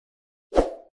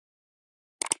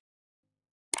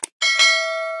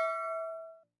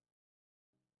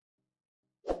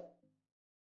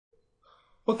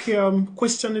Okay,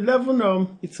 question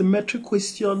 11, it's a metric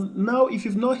question. Now, if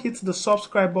you've not hit the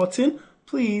subscribe button,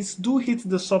 please do hit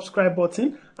the subscribe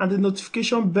button and the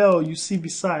notification bell you see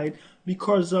beside,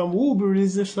 because we will be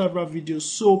releasing several videos.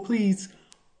 So please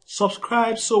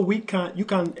subscribe so you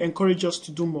can encourage us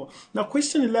to do more. Now,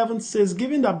 question 11 says,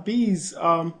 given that B is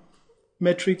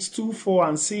matrix 2, 4,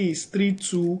 and C is 3,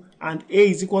 2, and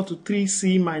A is equal to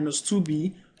 3C minus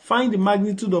 2B, find the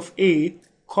magnitude of A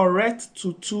correct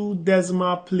to 2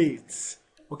 decimal places.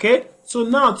 Okay, so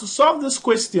now to solve this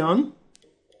question,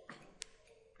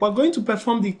 we're going to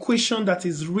perform the equation that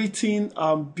is written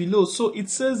below. So it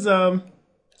says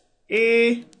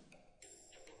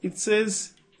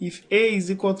if A is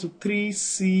equal to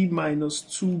 3C minus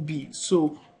 2B.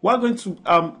 So we're going to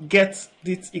get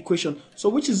this equation. So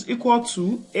which is equal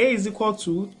to, A is equal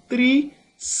to 3,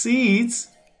 C is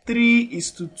 3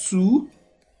 is to 2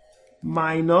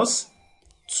 minus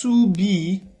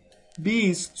 2B, B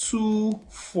is 2,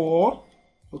 4.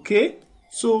 Okay,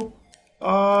 so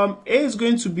A is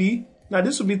going to be, now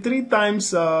this will be 3 times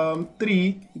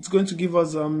 3, it's going to give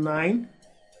us 9.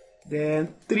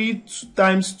 Then 3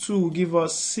 times 2 will give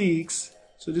us 6,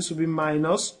 so this will be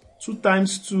minus 2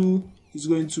 times 2 is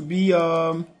going to be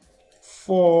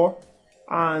 4,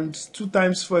 and 2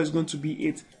 times 4 is going to be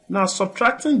 8. Now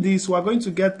subtracting this, we're going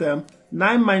to get 9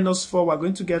 minus 4, we're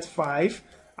going to get 5,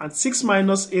 and 6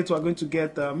 minus 8, we're going to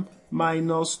get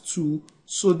minus 2.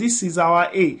 So this is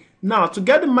our A. Now to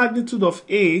get the magnitude of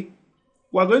A,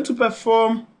 we're going to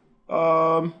perform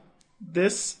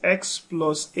this x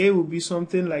plus A will be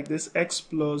something like this, x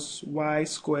plus y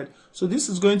squared. So this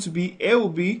is going to be, A will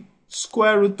be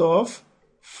square root of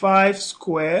 5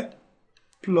 square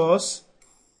plus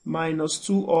minus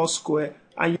 2 all square.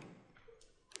 And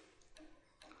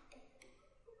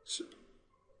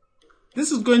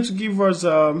this is going to give us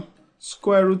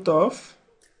square root of,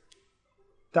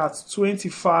 that's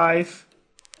 25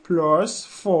 plus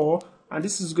 4, and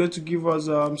this is going to give us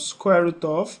square root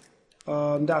of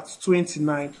that's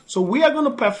 29. So we are going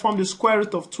to perform the square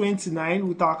root of 29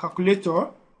 with our calculator,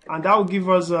 and that will give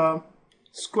us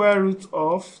square root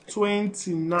of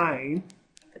 29.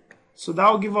 So that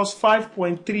will give us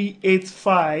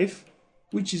 5.385,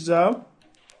 which is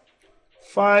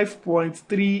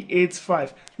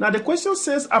 5.385. Now the question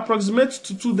says approximate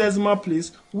to 2 decimal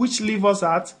places, which leave us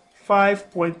at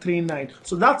 5.39.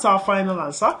 So that's our final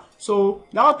answer. So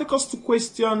that will take us to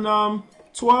question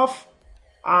 12.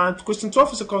 And question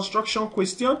 12 is a construction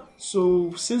question.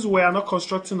 So since we are not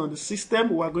constructing on the system,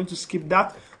 we are going to skip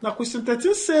that. Now question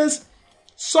 13 says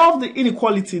solve the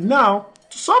inequality. Now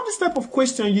to solve this type of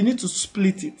question, you need to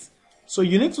split it. So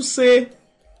you need to say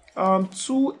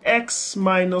 2x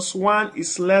minus 1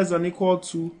 is less than or equal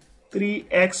to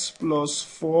 3x plus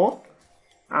 4,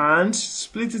 and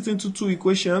split it into 2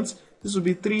 equations. This will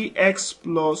be 3x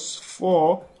plus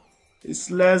 4 is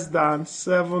less than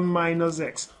 7 minus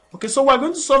x. Okay, so we're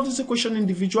going to solve this equation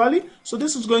individually. So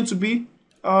this is going to be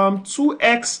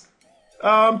 3x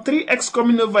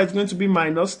coming over is going to be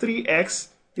minus 3x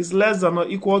is less than or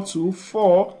equal to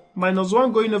 4 minus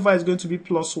 1 going over is going to be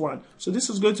plus 1. So this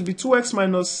is going to be 2x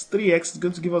minus 3x is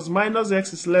going to give us minus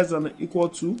x is less than or equal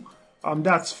to,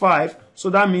 that's 5. So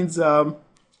that means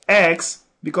x,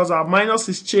 because our minus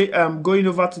is going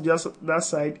over to that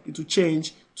side, it will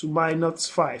change to minus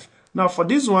 5. Now for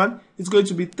this one, it's going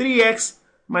to be 3x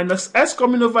minus x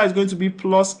coming over is going to be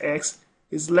plus x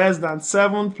is less than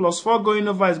 7 plus 4 going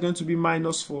over is going to be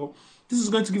minus 4. This is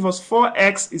going to give us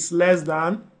 4x is less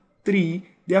than 3.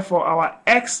 Therefore, our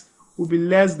x will be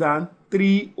less than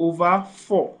 3 over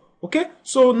 4. Okay,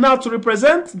 so now to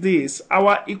represent this,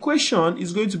 our equation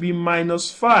is going to be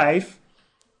minus 5.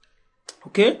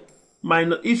 Okay,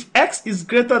 if x is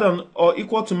greater than or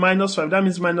equal to minus 5, that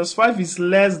means minus 5 is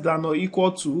less than or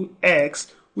equal to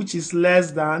x, which is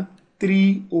less than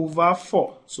 3 over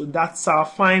 4. So that's our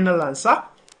final answer.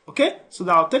 Okay, so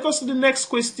that will take us to the next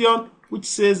question, which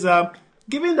says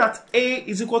given that A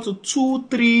is equal to 2,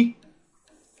 3,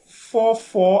 4,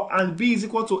 4, and B is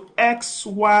equal to x,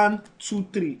 1, 2,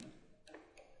 3,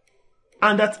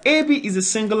 and that AB is a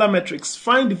singular matrix,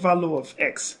 find the value of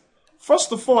x.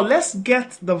 First of all, let's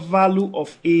get the value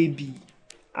of AB,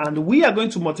 and we are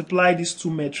going to multiply these two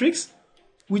matrices,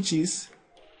 which is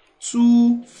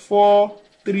 2, 4,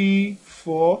 3,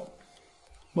 4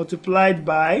 multiplied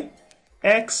by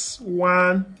x,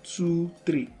 1, 2,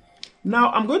 3.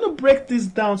 Now I'm going to break this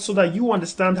down so that you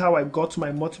understand how I got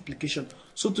my multiplication.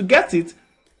 So to get it,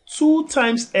 2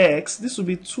 times x, this will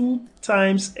be 2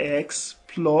 times x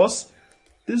plus,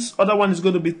 this other one is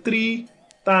going to be 3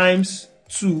 times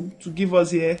 2 to give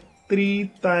us here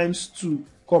 3 times 2,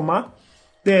 comma,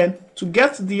 Then to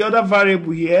get the other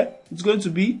variable here, it's going to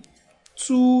be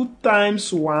 2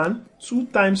 times 1, 2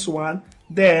 times 1.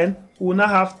 Then we'll now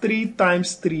have 3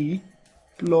 times 3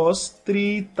 plus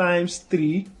 3 times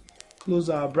 3. Close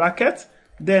our bracket.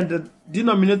 Then the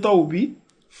denominator will be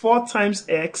 4 times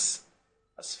x.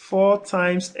 That's 4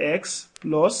 times x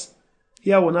plus,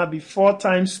 here will now be 4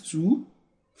 times 2.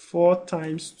 4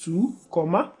 times 2,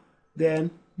 comma.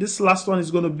 Then this last one is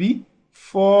going to be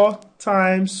 4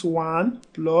 times 1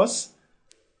 plus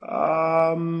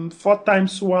 4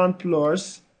 times 1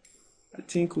 plus, I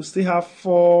think we'll still have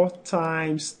 4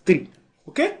 times 3.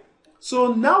 Okay,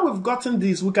 so now we've gotten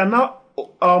this, we can now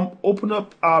open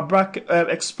up our bracket,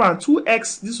 expand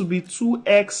 2x. This will be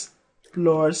 2x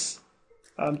plus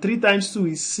 3 times 2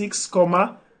 is 6,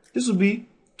 comma. This will be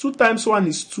 2 times 1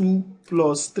 is 2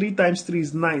 plus 3 times 3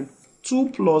 is 9. 2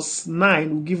 plus 9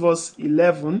 will give us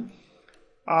 11.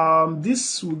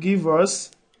 This will give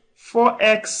us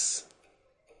 4x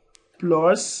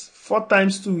plus 4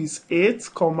 times 2 is 8,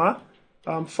 comma.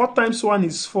 4 times 1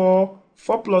 is 4.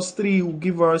 4 plus 3 will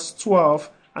give us 12,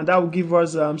 and that will give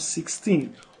us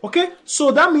 16. Okay,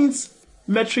 so that means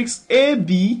matrix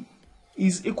AB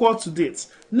is equal to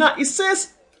this. Now it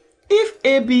says if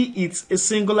AB is a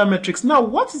singular matrix. Now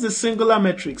what is a singular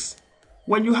matrix?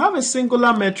 When you have a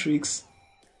singular matrix,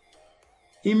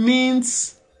 it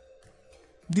means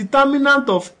determinant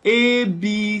of A,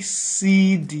 B,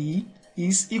 C, D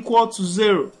is equal to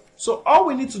 0. So all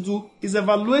we need to do is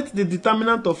evaluate the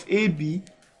determinant of AB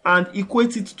and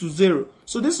equate it to 0.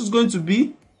 So this is going to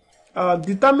be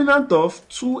determinant of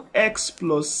 2x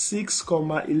plus 6,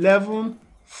 11,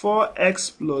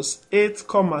 4x plus 8,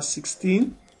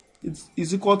 16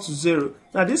 is equal to 0.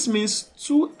 Now this means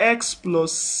 2x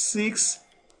plus 6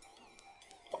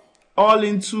 all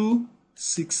into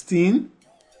 16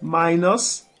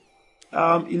 minus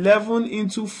 11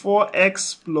 into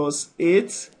 4x plus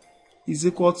 8 is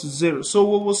equal to 0. So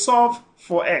we will solve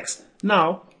for x.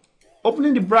 Now,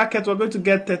 opening the bracket, we're going to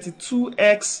get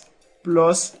 32x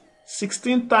plus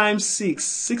 16 times 6.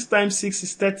 6 times 6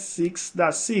 is 36.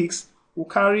 That's 6. We'll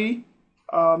carry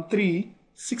 3.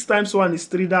 6 times 1 is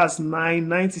 3. That's 9.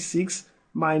 96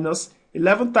 minus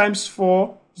 11 times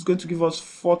 4 is going to give us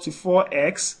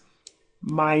 44x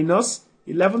minus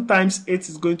 11 times 8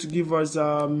 is going to give us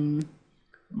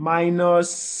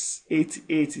minus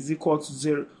 88 is equal to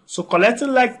 0. So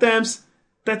collecting like terms,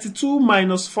 32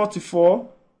 minus 44,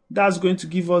 that's going to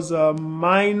give us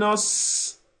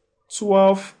minus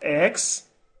 12x.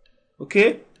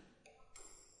 Okay,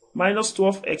 minus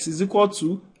 12x is equal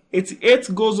to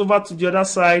 88 goes over to the other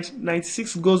side,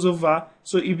 96 goes over,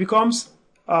 so it becomes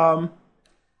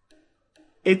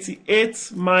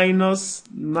 88 minus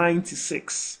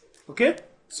 96. Okay,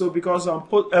 so because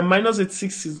minus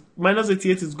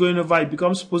 88 is going over, it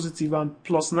becomes positive, and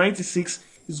plus 96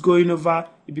 is going over,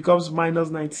 it becomes minus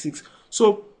 96.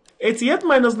 So 88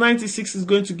 minus 96 is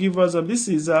going to give us this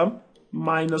is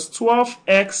minus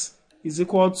 12x is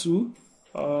equal to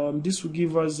this will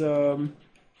give us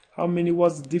how many?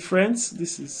 What's the difference?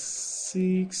 This is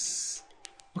 6.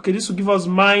 Okay, this will give us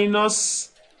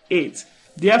minus 8.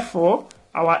 Therefore,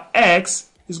 our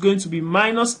x is going to be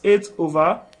minus 8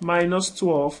 over minus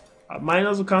 12.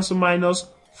 Minus will cancel minus,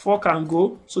 4 can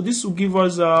go. So this will give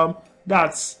us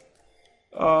that's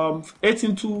 8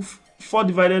 into 4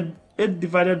 divided 8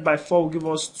 divided by 4 will give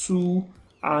us 2,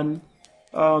 and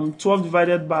 12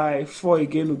 divided by 4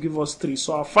 again will give us 3.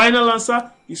 So our final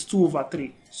answer is 2 over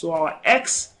 3. So our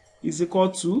x is equal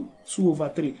to 2 over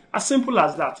 3. As simple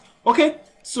as that. Okay,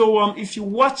 so if you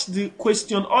watch the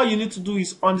question, all you need to do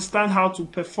is understand how to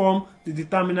perform the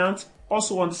determinant,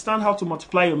 also understand how to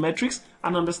multiply your matrix,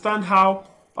 and understand how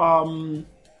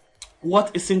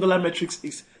what a singular matrix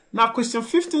is. Now question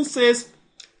 15 says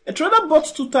a trader bought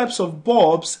 2 types of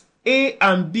bulbs, A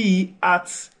and B,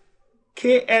 at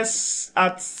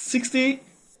at 60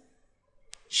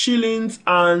 shillings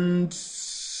and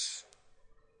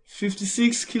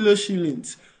 56 kilo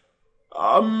shillings.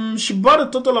 She bought a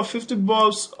total of 50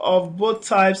 bulbs of both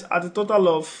types at a total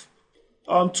of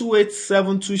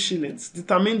 2872 shillings.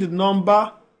 Determine the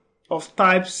number of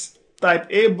type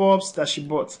A bulbs that she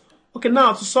bought. Okay,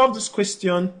 now to solve this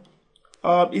question,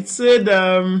 it said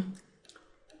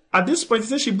at this point it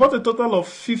said she bought a total of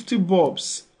 50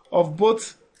 bulbs of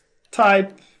both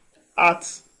type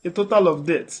at a total of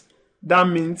that. That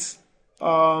means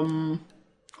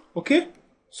okay,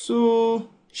 so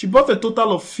she bought a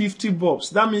total of 50 bulbs.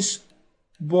 That means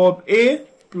bulb A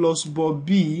plus bulb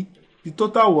B, the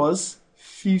total was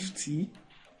 50.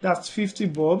 That's 50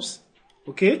 bulbs.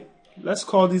 Okay, let's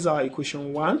call this our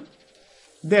equation 1.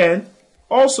 Then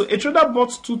also a trader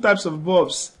bought 2 types of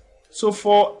bulbs, So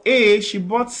for A, she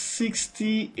bought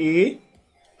 60A,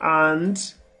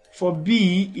 and for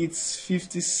B, it's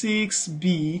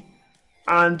 56B,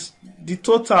 and the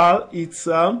total it's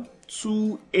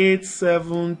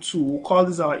 2872. We'll call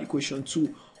this our equation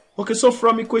 2. Okay, so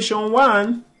from equation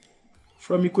 1,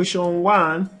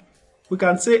 we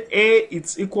can say A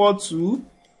is equal to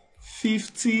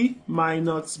 50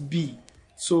 minus B.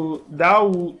 So that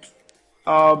would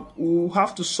we'll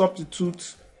have to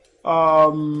substitute.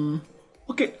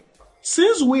 Okay,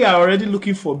 since we are already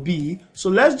looking for B, so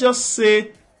let's just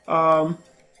say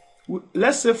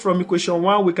let's say from equation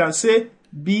 1 we can say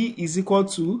B is equal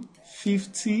to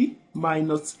 50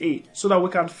 minus A, so that we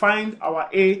can find our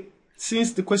A,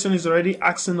 since the question is already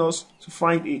asking us to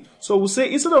find A. So we'll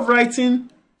say, instead of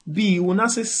writing B, we'll now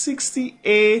say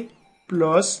 60A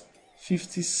plus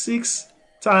 56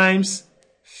 times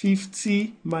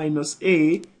 50 minus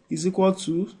A is equal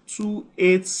to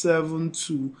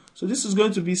 2872. So this is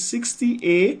going to be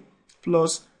 60A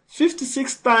plus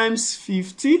 56 times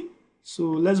 50. So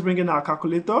let's bring in our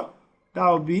calculator. That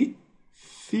will be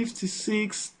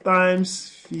 56 times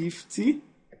 50,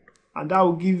 and that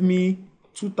will give me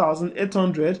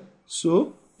 2800.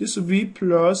 So this will be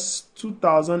plus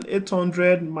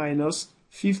 2800 minus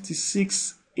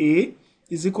 56A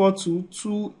is equal to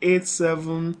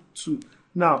 2872.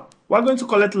 Now we're going to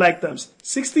collect like terms.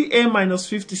 60A minus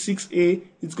 56A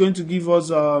is going to give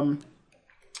us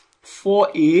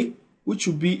 4A, which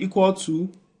will be equal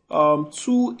to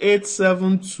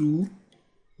 2872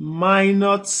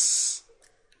 minus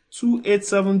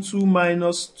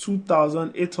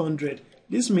 2800.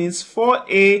 This means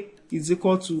 4A is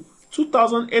equal to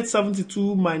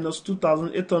 2872 minus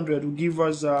 2800 will give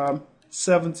us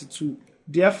 72.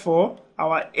 Therefore,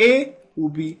 our A will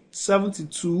be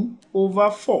 72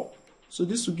 over 4. So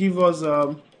this will give us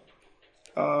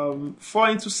 4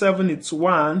 into 7, it's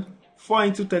 1. 4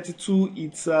 into 32,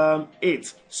 it's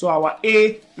 8. So our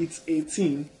A is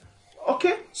 18.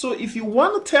 Okay, so if you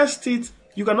want to test it,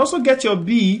 you can also get your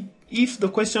B if the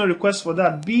question requests for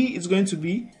that. B is going to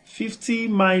be 50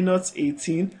 minus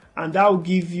 18, and that will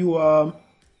give you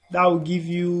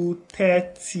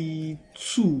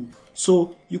 32.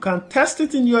 So you can test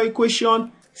it in your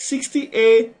equation,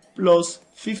 60A plus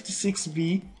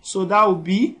 56B. So that will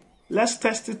be, let's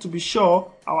test it to be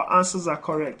sure our answers are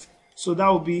correct. So that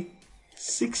will be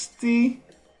 60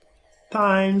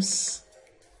 times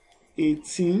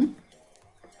 18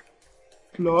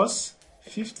 plus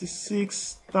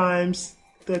 56 times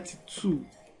 32.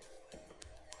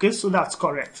 Okay, so that's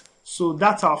correct. So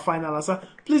that's our final answer.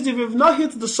 Please, if you've not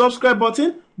hit the subscribe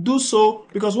button, do so,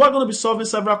 because we're going to be solving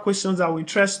several questions that will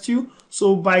interest you.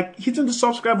 So by hitting the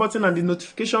subscribe button and the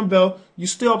notification bell, you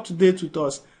stay up to date with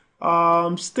us.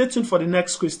 Stay tuned for the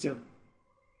next question.